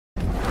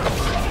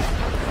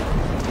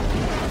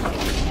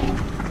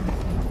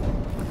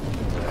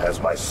Has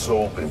my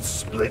soul been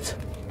split?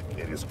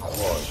 It is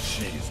Quan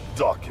Chi's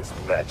darkest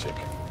magic.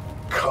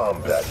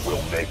 Combat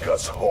will make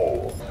us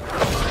whole.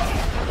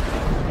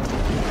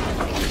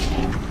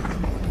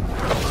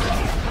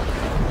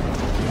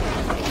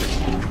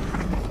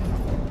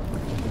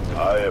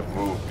 I have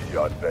moved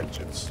beyond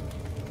vengeance.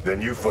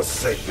 Then you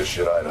forsake the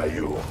Shirai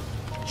Ryu.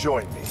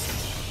 Join me,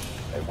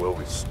 and we'll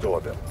restore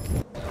them.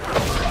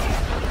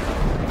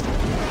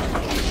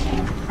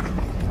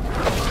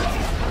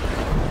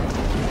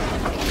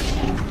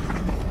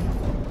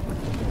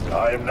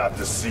 I am not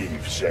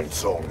deceived, Shang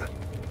Tsung.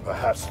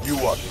 Perhaps you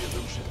are the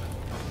illusion.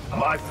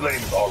 My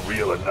flames are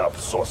real enough,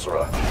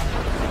 sorcerer.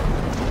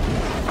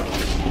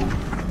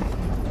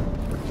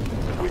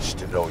 Wish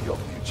to know your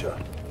future?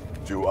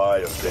 Do I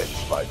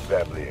avenge my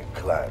family and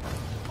clan?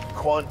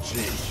 Quan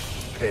Chi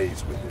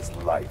pays with his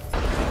life.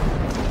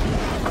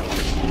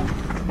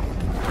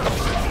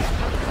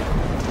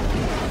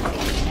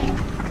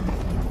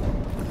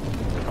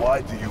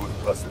 Why do you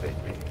impersonate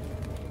me?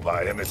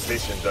 My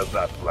imitation does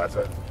not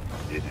flatter.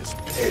 It is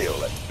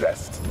pale at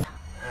best.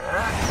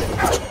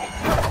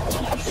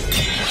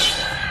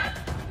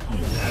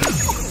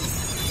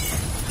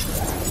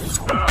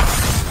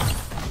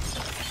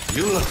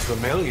 You look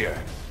familiar.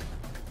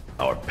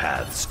 Our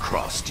paths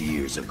crossed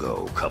years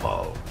ago,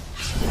 Cabal.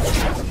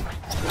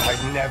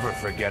 I'd never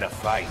forget a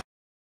fight.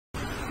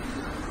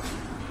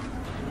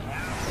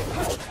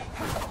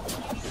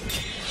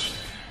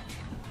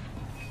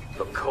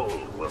 The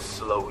cold will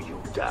slow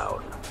you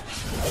down.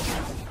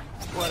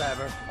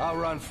 Whatever, I'll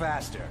run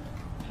faster.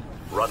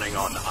 Running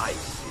on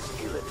ice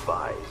is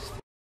ill-advised.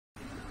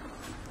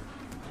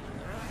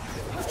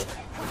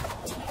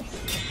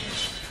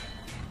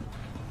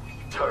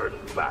 Turn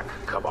back,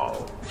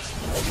 Cabal.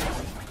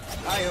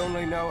 I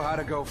only know how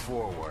to go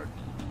forward.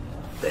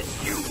 Then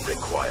you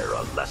require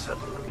a lesson.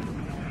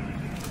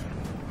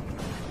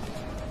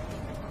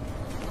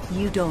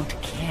 You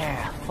don't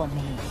care for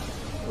me.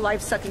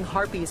 Life-sucking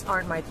harpies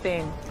aren't my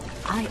thing.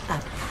 I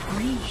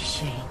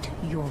appreciate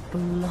your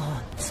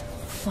blood's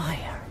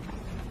fire.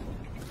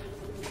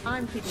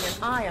 I'm keeping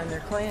an eye on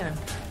their clan.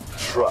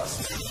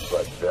 Trust,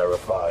 but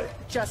verify.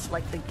 Just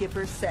like the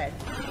Gipper said.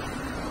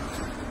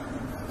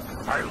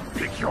 I'll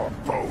pick your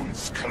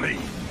bones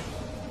clean.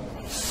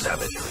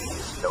 Savagery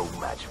is no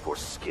match for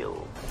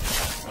skill.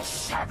 The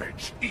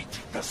savage eat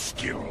the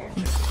skill.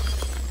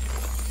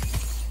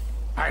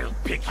 I'll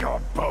pick your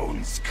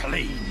bones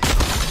clean.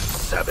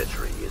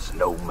 Savagery is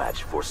no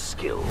match for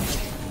skill.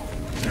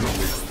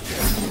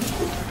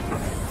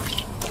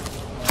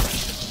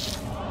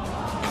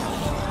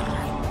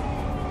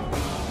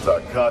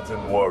 The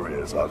Cotton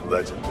Warriors are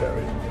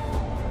legendary.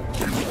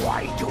 Then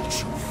why don't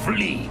you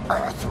flee,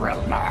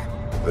 Earthrealmer?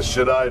 The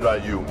Shirai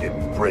Ryu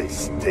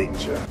embrace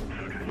danger.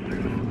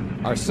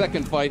 Our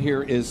second fight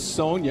here is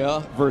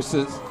Sonya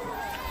versus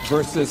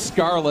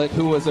Scarlet,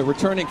 who was a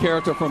returning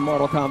character from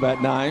Mortal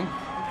Kombat 9.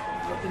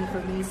 Looking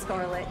for me,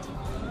 Scarlet?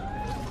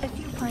 A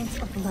few pints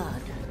of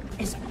blood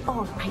is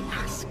all I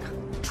ask.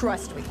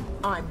 Trust me,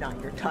 I'm not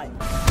your type.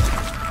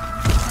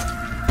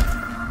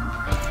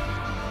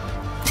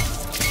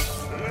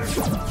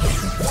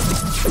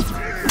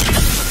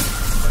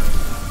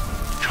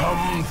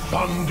 Come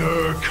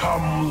thunder,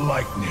 come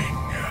lightning.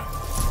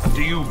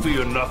 Do you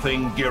fear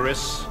nothing,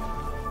 Geras?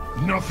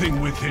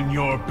 Nothing within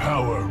your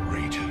power,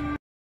 Raiden.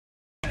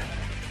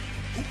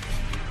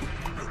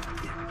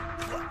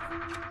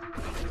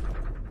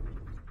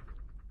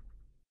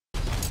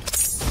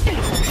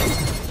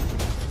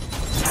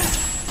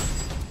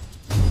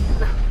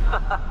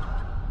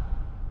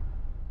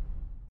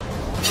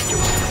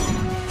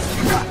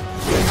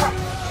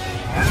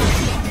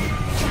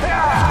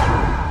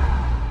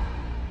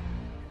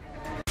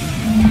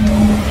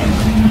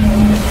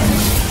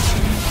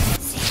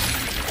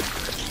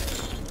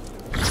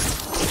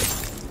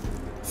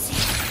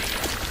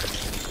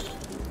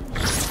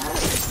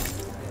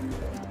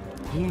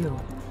 You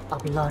are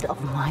blood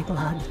of my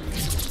blood.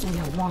 We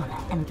are one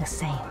and the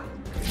same.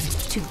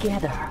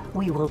 Together,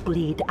 we will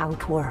bleed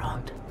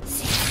Outworld.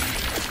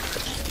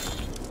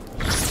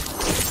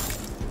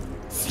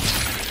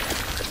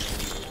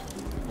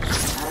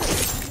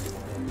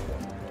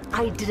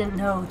 I didn't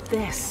know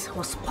this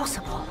was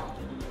possible.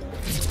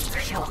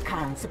 Shao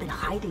Kahn's been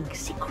hiding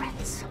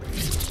secrets.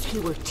 He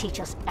will teach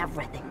us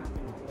everything.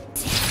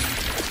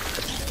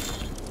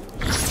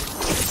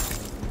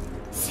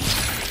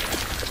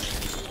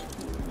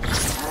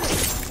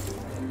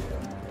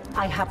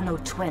 I have no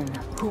twin.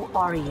 Who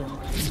are you?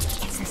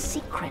 It's a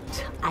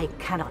secret I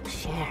cannot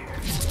share.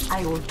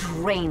 I will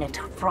drain it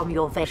from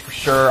your veins. For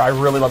sure, I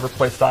really love her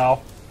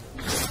playstyle.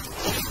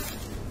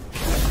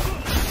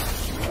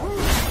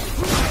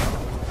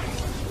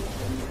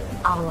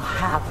 I'll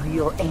have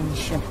your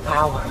ancient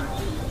power.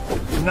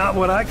 Not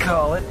what I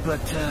call it,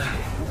 but,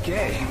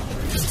 okay.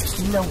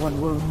 No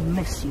one will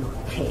miss you,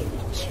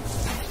 Cage.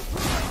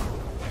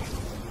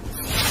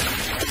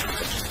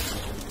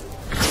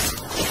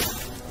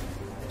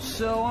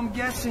 So I'm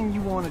guessing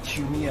you want to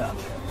chew me up.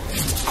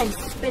 And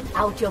spit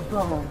out your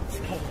bones,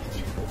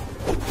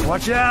 Cage.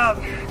 Watch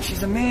out!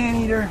 She's a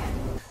man-eater.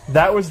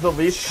 That was the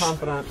least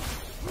confident.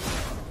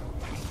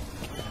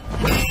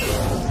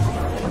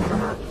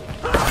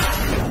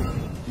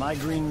 My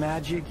green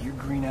magic, your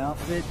green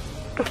outfit.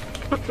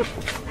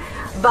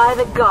 By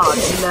the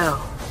gods,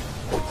 no.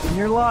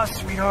 You're lost,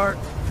 sweetheart.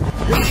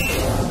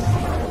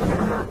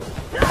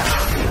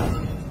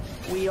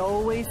 We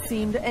always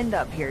seem to end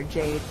up here,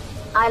 Jade.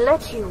 I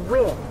let you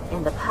win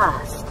in the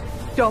past.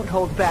 Don't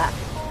hold back.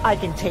 I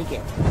can take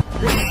it.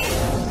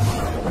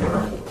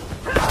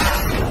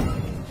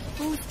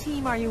 Whose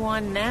team are you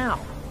on now?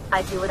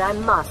 I do what I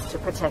must to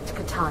protect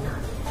Katana.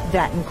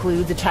 That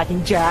includes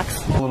attacking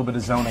Jax. A little bit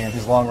of zoning and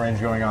his long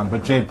range going on,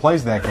 but Jade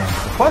plays that game.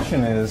 The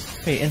question is...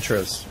 Hey,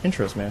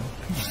 intros, man.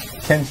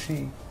 Can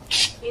she...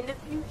 In the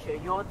future,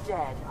 you're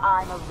dead.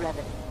 I'm a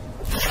revenant.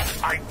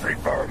 I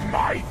prefer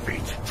my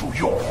fate to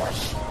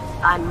yours.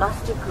 I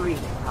must agree,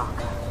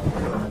 Parker.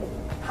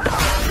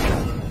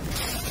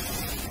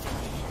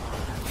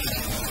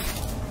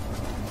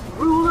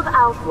 Rule of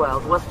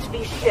Outworld was to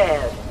be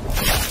shared.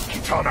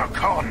 Kitana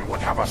Khan would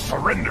have us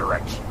surrender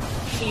it.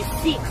 She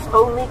seeks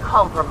only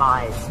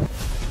compromise.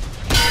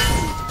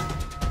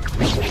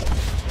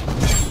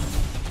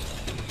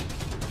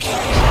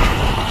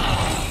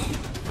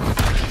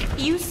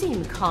 You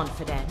seem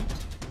confident.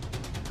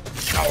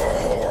 Our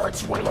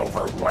hordes will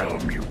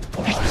overwhelm you.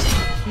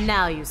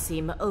 Now you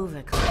seem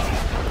overconfident.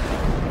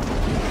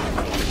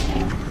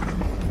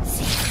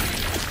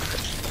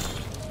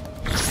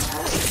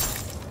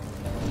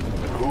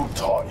 Who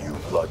taught you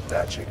blood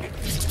magic?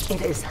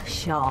 It is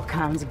Shao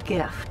Kahn's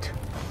gift.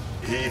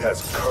 He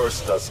has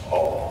cursed us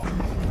all.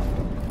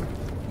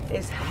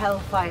 Is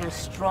hellfire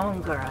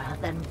stronger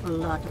than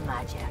blood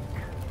magic?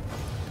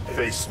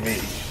 Face me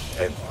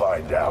and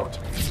find out.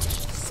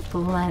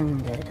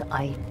 Splendid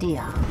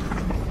idea.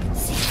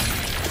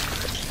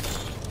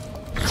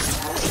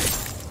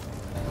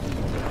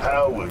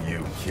 How will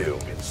you kill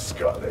me,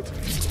 Scarlet?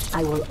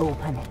 I will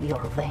open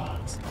your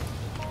veins.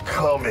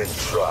 Come and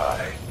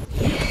try.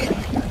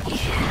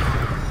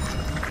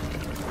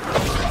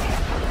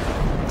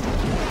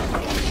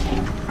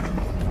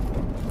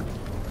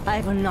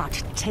 I've not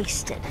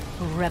tasted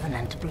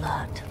revenant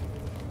blood.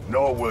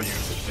 Nor will you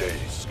today,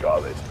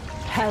 Scarlet.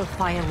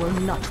 Hellfire will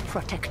not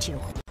protect you.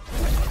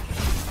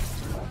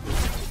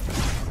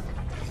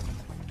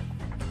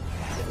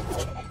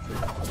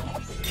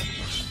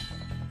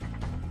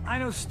 I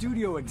know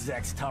studio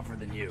execs tougher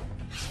than you.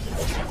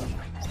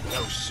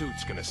 No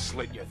suit's gonna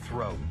slit your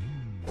throat.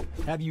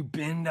 Have you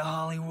been to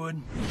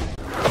Hollywood?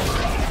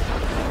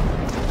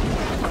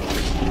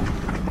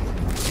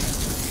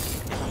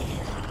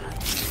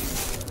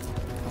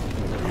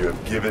 You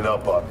have given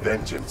up on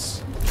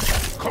vengeance.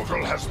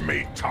 Kotal has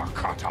made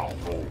Tarkata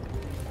whole.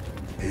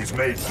 He's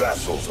made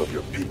vassals of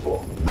your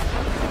people.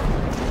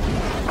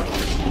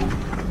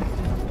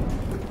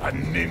 A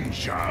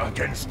ninja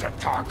against a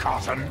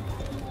Tarkatan?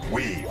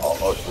 We are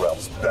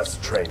Earthrealm's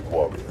best trained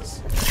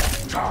warriors.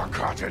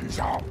 Tarkatans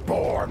are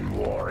born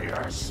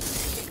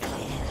warriors.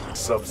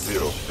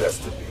 Sub-Zero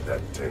bested me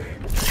that day.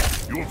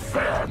 You'll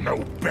fare no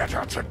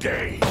better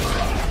today.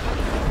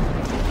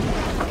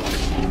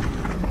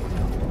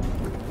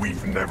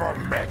 We've never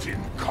met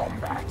in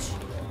combat.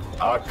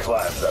 Our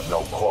clans have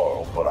no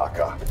quarrel,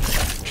 Baraka.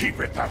 Keep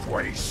it that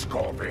way,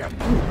 Scorpion.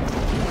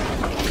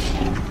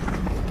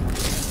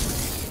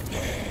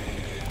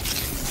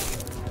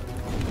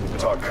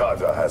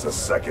 Tarkata has a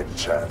second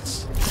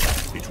chance.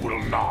 It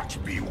will not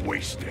be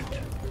wasted.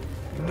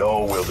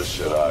 Nor will the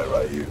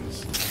Shirai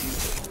use.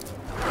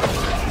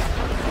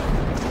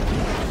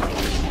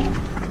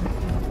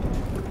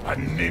 A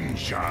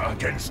ninja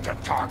against a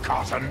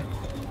Tarkatan?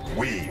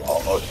 We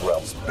are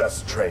Earthrealm's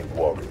best trained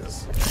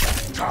warriors.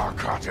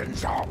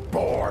 Tarkatans are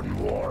born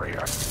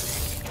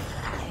warriors.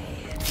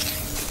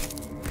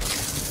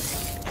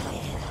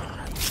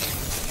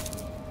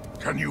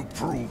 Can you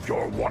prove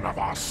you're one of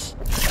us?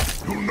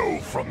 You'll know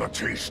from the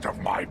taste of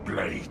my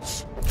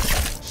blades.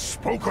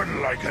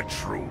 Spoken like a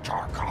true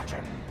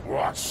Tarkatan.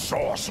 What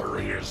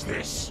sorcery is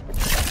this?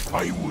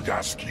 I would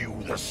ask you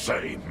the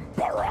same,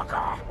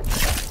 Baraka.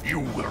 You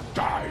will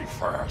die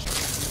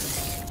first.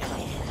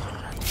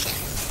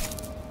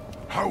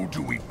 How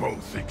do we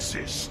both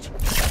exist?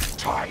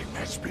 Time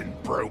has been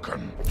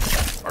broken.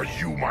 Are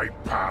you my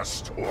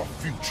past or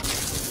future?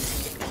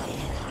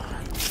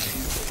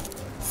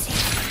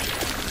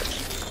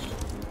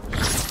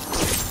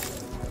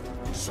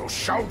 So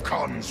Shao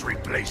Kahn's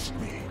replaced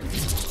me.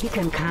 He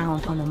can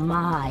count on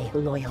my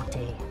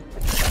loyalty.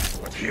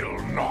 But he'll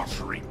not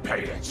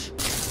repay it.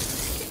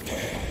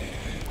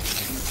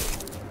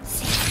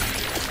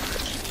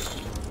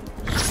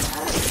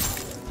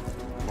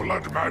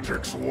 Blood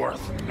magic's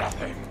worth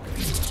nothing.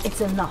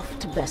 It's enough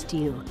to best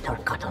you,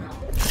 Tarkatan.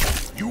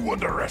 You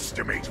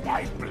underestimate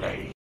my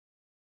blade.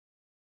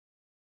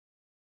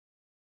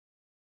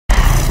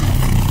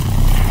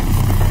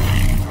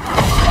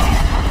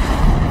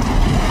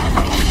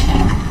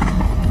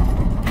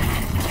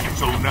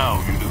 So now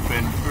you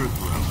defend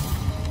Earthrealm.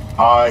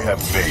 I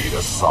have made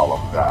a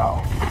solemn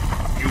vow.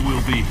 You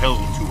will be held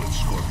to it,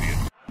 Scorpion.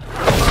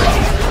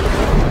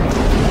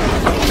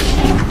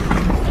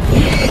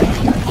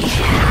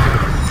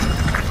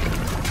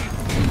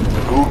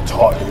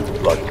 taught you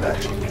blood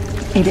magic?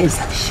 It is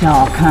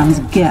Shao Kahn's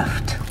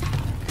gift.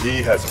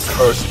 He has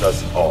cursed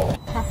us all.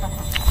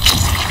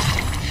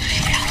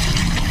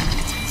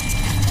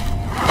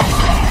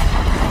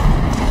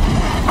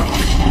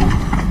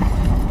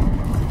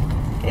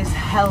 Is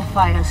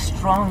hellfire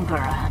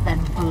stronger than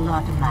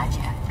blood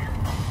magic?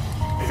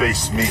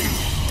 Face me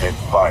and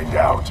find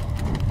out.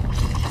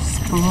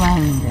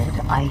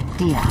 Splendid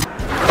idea.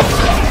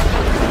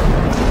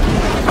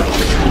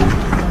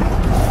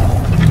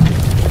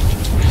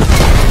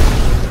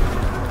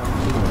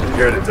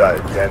 Here to die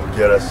again,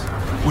 get us?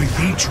 With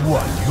each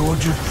one, your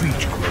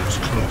defeat grows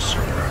closer.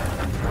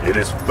 It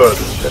is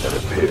further than it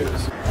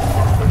appears.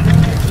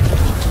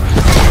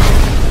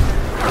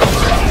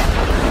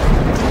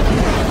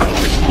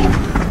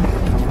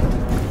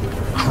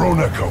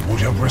 Kronika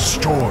would have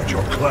restored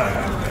your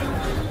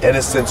clan.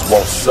 Innocence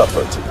won't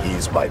suffer to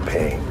ease my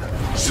pain.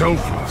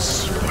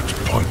 Selfless, but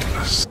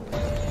pointless.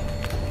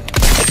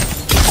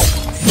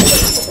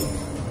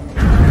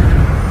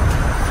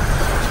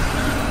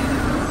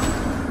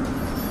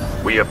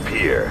 We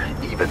appear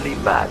evenly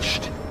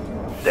matched.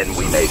 Then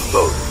we may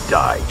both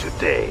die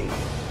today.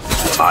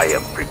 I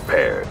am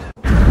prepared.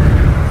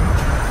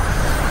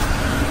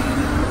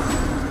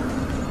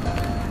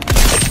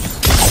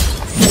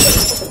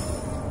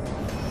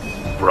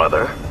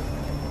 Brother,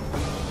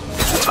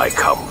 I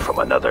come from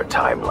another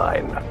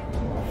timeline.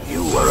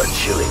 You are a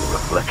chilling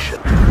reflection.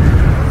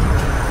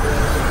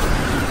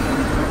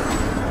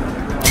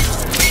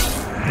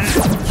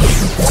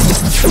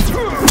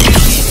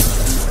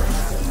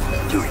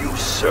 Do you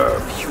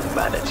serve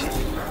humanity?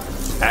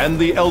 And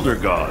the Elder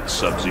God,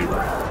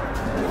 Sub-Zero.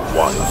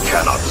 One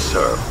cannot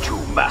serve two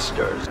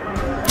masters.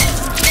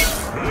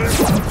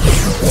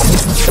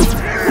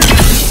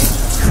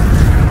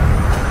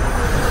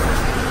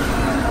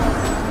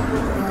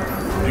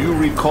 Do you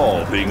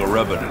recall being a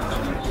Revenant?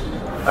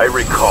 I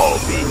recall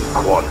being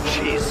Quan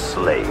Chi's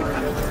slave.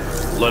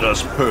 Let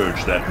us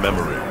purge that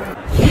memory.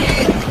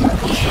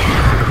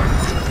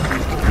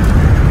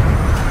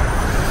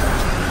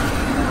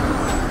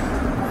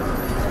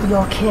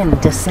 Your kin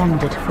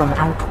descended from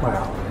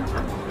Outworld.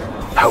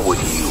 How would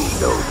you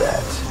know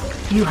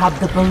that? You have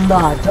the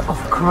blood of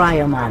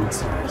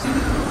cryomancers.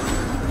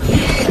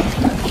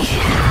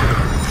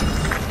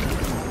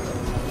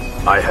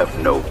 I have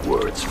no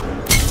words.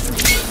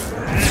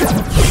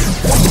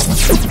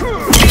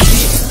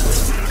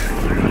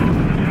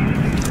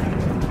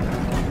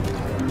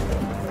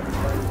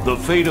 The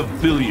fate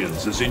of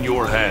billions is in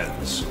your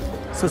hands.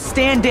 So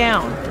stand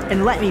down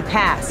and let me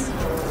pass.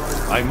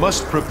 I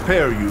must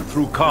prepare you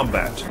through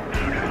combat.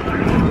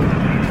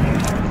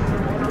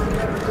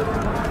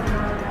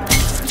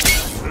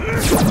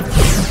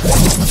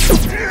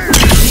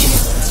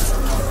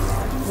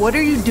 What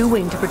are you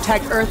doing to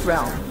protect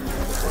Earthrealm?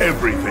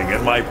 Everything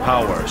in my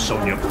power,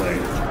 Sonya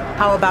Blade.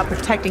 How about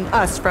protecting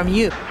us from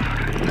you?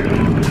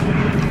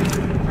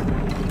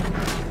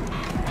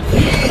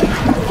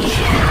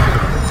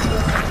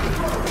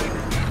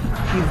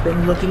 You've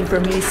been looking for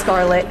me,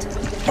 Scarlet.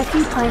 A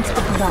few pints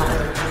of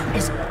blood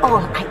is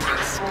all I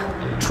ask.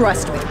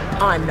 Trust me,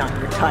 I'm not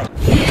your type.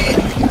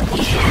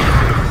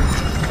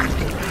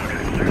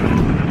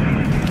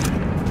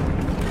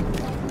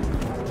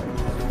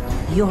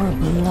 Your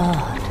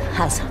blood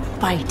has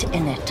fight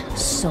in it,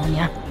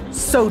 Sonya.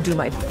 So do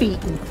my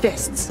feet and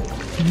fists.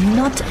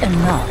 Not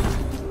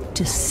enough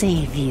to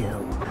save you.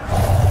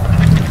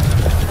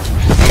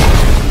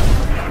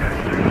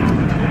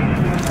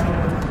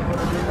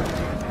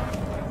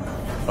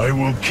 I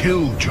will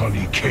kill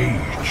Johnny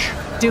Cage.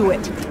 Do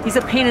it. He's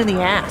a pain in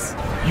the ass.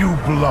 You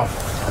bluff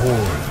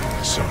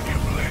poorly, Sonya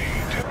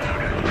Blade.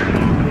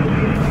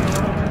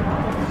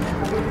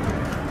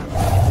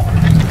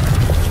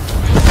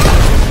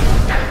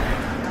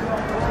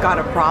 Got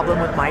a problem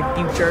with my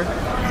future?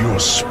 Your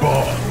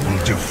spawn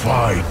will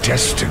defy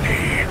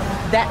destiny.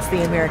 That's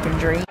the American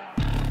dream.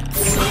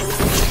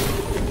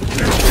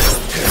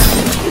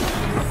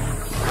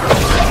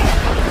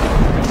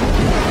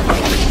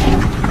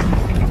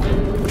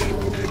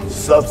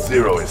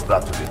 Sub-Zero is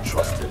not to be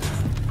trusted.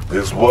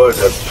 His word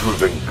has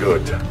proven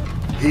good.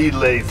 He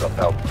lays a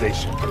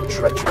foundation for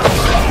treachery.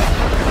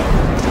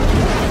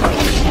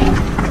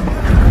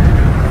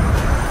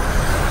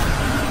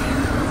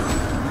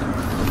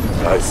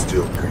 I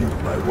still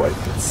grieve my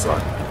wife and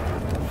son.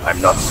 I'm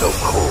not so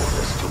cold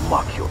as to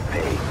mock your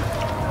pain.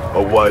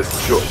 A wise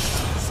choice,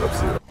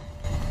 Sub-Zero.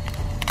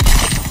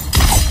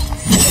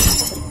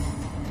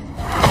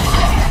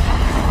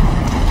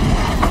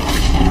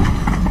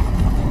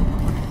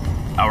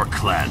 Our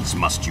clans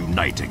must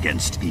unite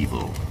against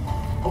evil.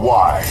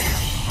 Why?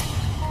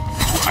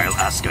 I'll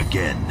ask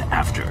again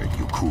after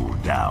you cool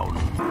down.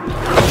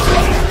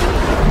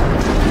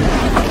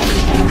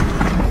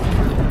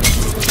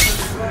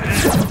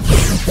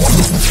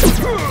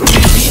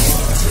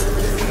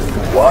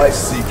 Why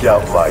seek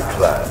out my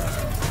clan?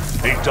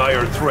 A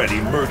dire threat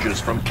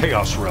emerges from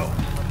Chaos Realm.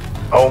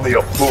 Only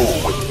a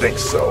fool would think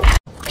so.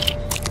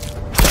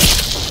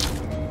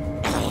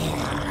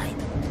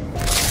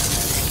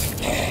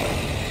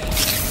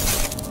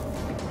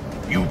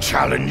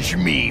 challenge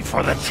me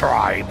for the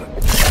tribe.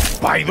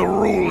 By the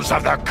rules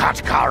of the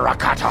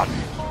Katka-Rakatan,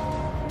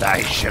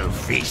 I shall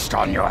feast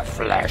on your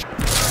flesh.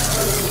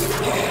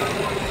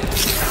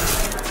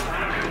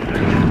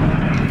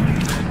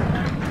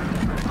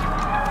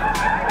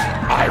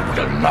 I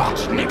will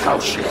not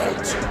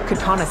negotiate.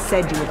 Katana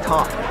said you would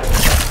talk.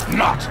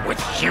 Not with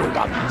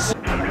humans.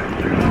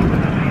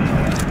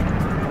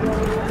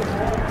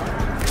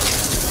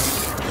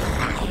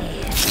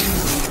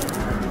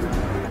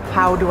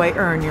 How do I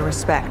earn your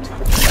respect?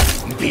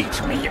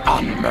 Beat me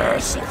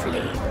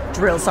unmercifully.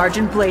 Drill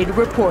Sergeant Blade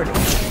reporting.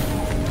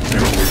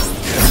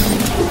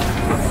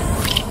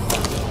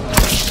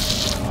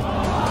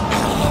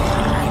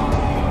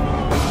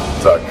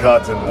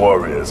 Tarkatan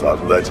warriors are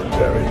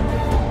legendary.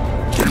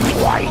 Then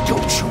why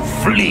don't you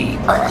flee,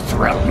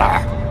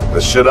 Earthrealmer? The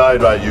Shaddai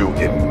Ryu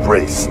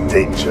embrace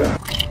danger.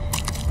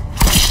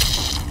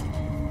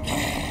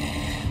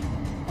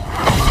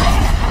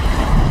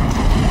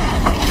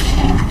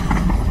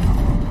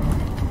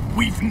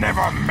 We've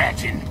never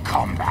met in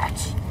combat.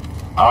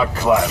 Our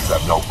clans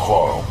have no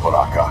quarrel,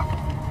 Baraka.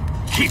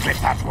 Keep it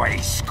that way,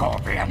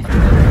 Scorpion.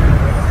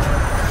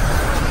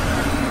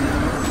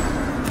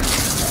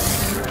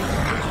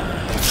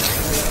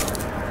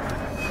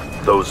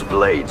 Those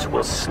blades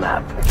will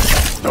snap.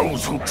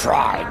 Those who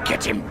try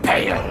get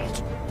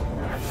impaled.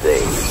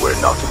 They were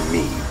not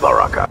me,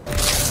 Baraka.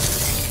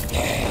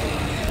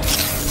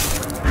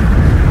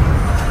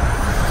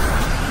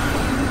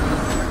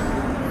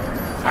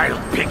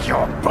 I'll pick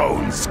your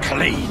bones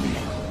clean.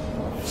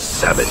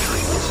 Savagery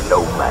is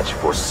no match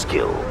for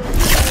skill.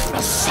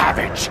 The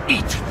savage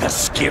eat the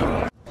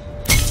skill.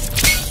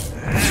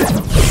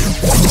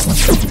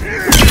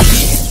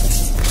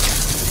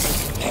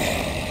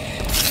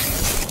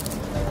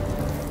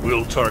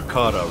 Will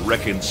Tarkata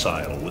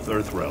reconcile with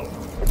Earthrealm?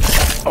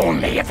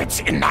 Only if it's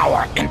in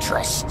our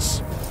interests.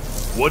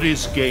 What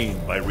is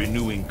gained by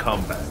renewing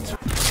combat?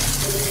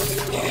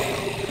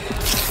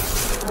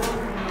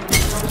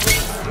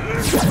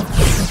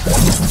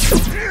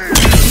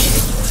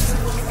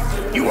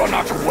 You are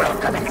not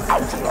welcome in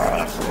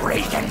Outworld,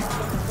 Raiden.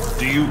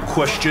 Do you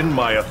question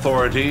my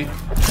authority?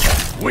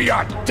 We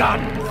are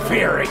done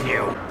fearing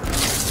you.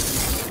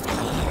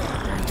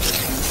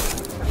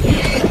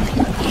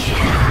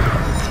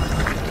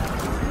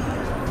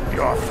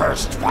 Your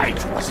first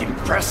fight was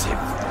impressive.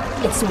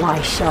 It's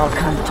why Shao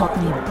Kahn taught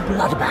me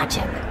blood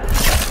magic.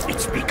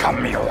 It's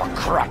become your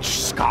crutch,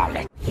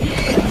 Scarlet.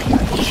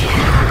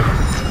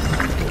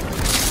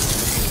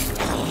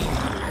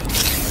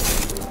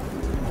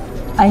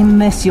 I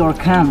miss your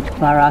camp,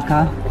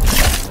 Baraka.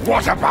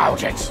 What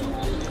about it?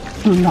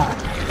 Blood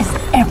is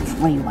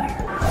everywhere.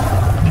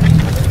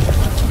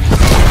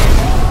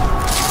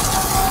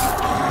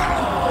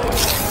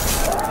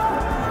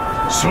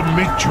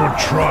 Submit your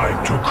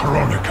tribe to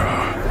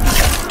Kronika.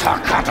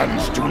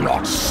 Tarkatans do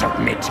not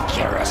submit,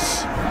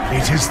 Kiris.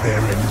 It is their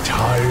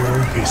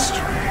entire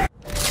history.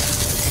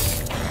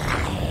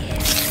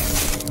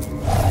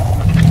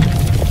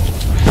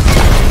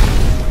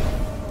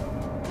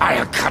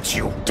 I'll cut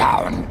you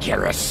down,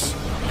 Kiris.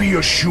 Be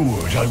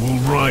assured I will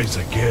rise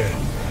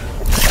again.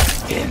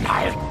 Then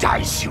I'll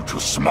dice you to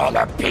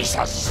smaller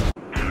pieces.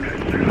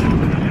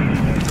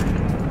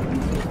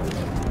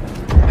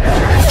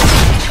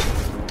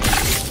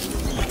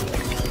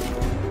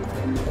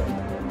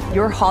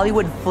 Your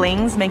Hollywood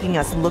flings making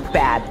us look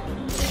bad.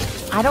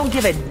 I don't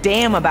give a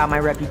damn about my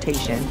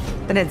reputation.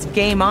 Then it's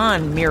game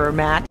on, Mirror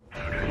Matt.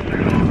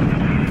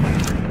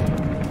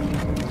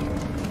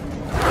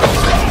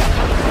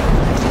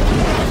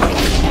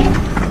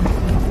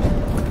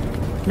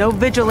 No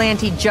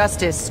vigilante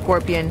justice,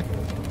 Scorpion.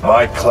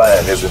 My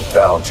clan isn't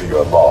bound to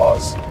your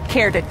laws.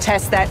 Care to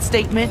test that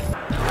statement?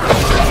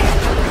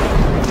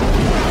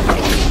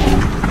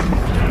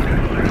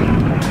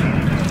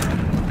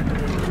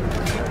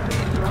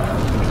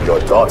 Your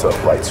daughter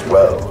fights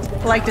well.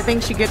 Like to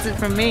think she gets it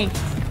from me.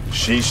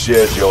 She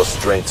shares your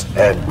strengths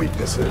and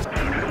weaknesses.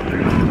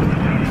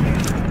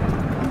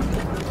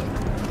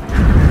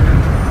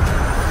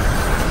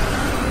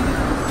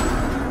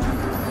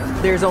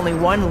 There's only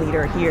one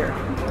leader here.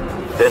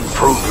 Then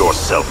prove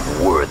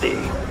yourself worthy.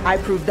 I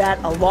proved that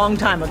a long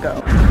time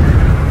ago.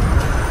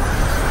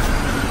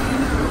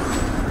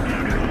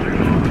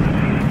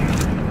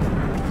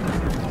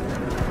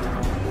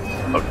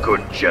 A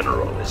good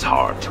general is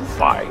hard to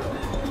find.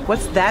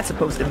 What's that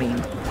supposed to mean?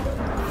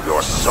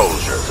 Your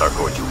soldiers are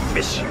going to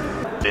miss you.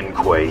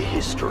 Linquay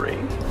history.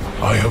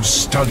 I have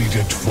studied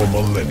it for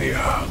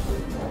millennia.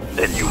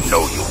 Then you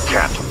know you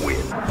can't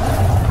win.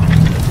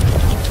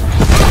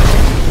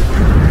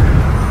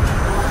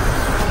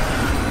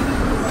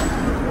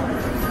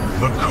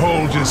 The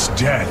coldest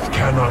death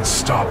cannot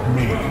stop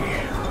me.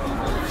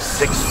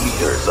 6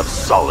 meters of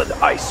solid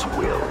ice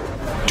will.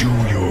 Do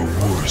your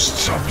worst,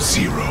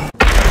 Sub-Zero.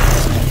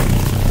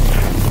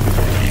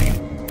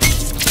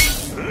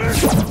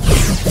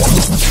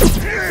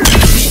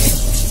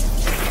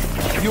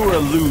 Your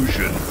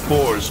illusion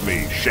bores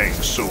me, Shang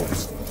Tsung.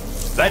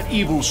 That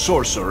evil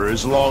sorcerer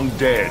is long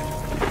dead.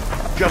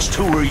 Just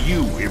who are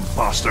you,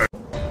 imposter?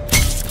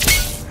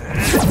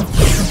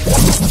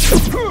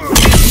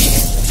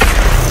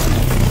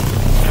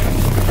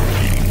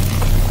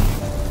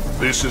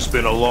 This has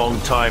been a long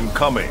time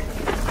coming.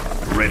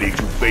 Ready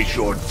to face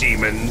your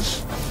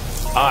demons?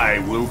 I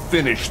will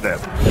finish them.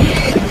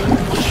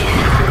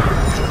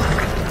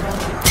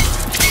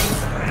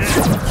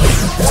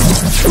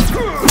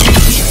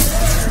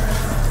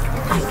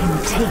 I can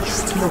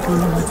taste your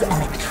blood's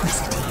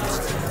electricity.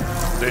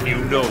 Then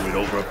you know it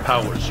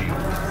overpowers you. I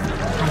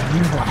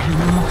knew I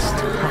must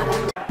have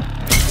it.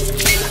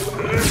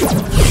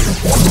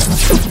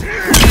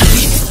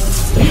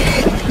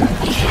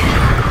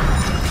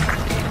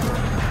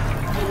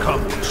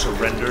 Come to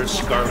surrender,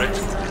 Scarlet.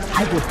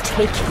 I will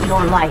take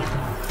your life.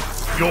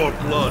 Your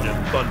blood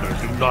and thunder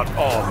do not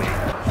awe me.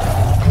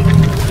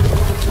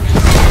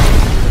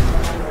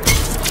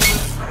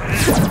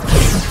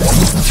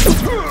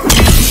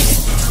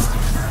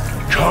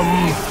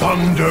 Come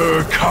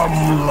thunder,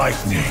 come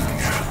lightning.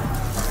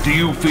 Do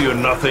you fear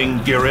nothing,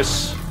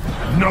 Geras?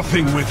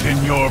 Nothing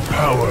within your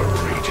power,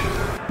 Raiden.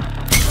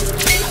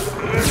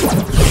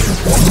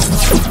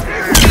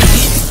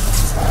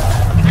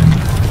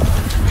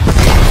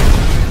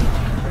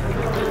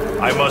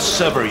 I must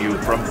sever you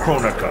from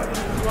Kronika.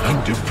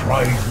 And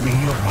deprive me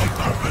of my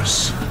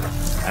purpose.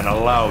 And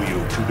allow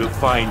you to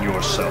define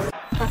yourself.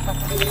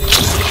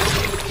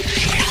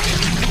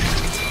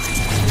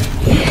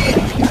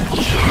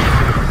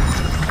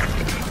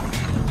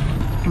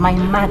 My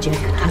magic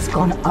has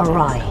gone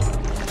awry.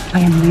 I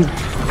am you,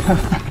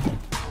 perfected.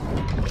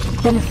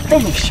 Then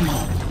finish me,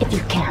 if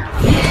you can.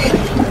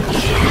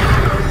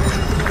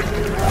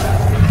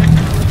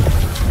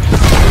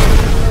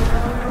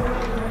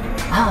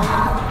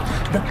 Ah,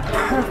 the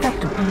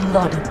perfect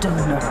blood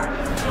donor.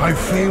 I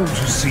fail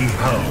to see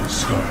how,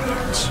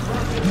 Scarlet.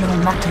 No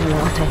matter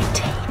what I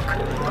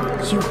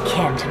take, you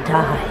can't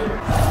die.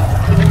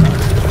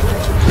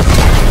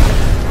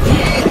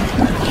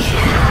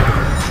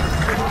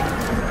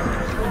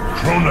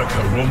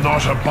 Kronika will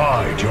not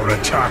abide your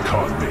attack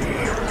on me.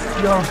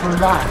 Your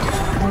blood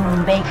will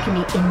make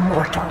me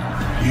immortal.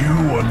 You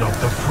are not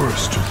the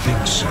first to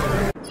think so.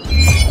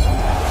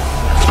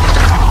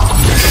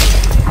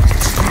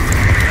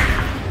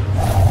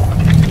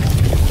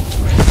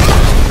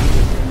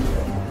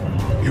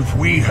 If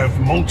we have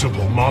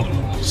multiple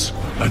models,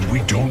 and we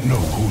don't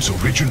know who's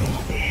original,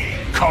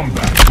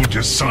 Kombat will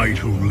decide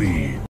who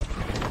leads.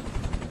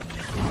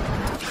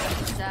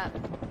 What's up?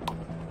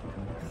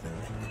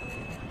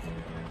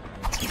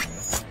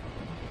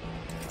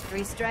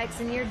 3 strikes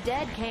and you're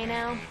dead,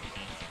 Kano.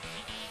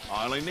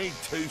 I only need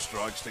 2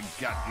 strikes to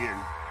gut you.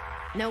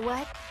 Know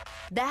what?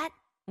 That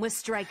was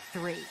strike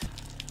 3.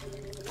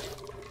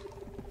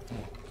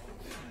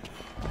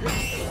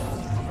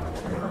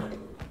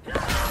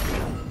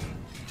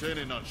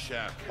 Turning on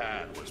Shao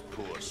Kahn was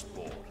poor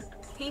sport.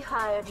 He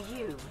hired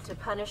you to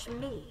punish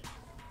me.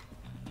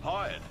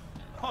 Hired?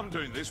 I'm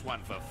doing this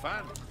one for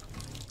fun.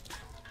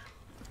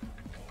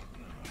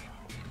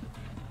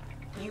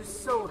 You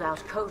sold out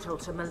Kotal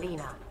to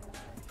Melina,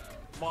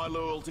 My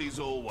loyalty's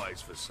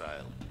always for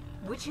sale.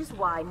 which is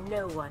why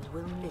no one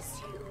will miss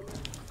you.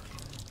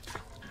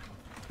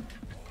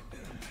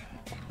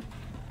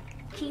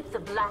 Keep the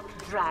Black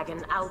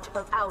Dragon out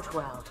of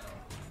Outworld.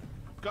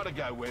 Gotta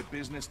go where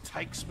business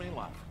takes me,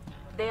 love.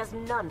 There's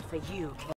none for you, Kano.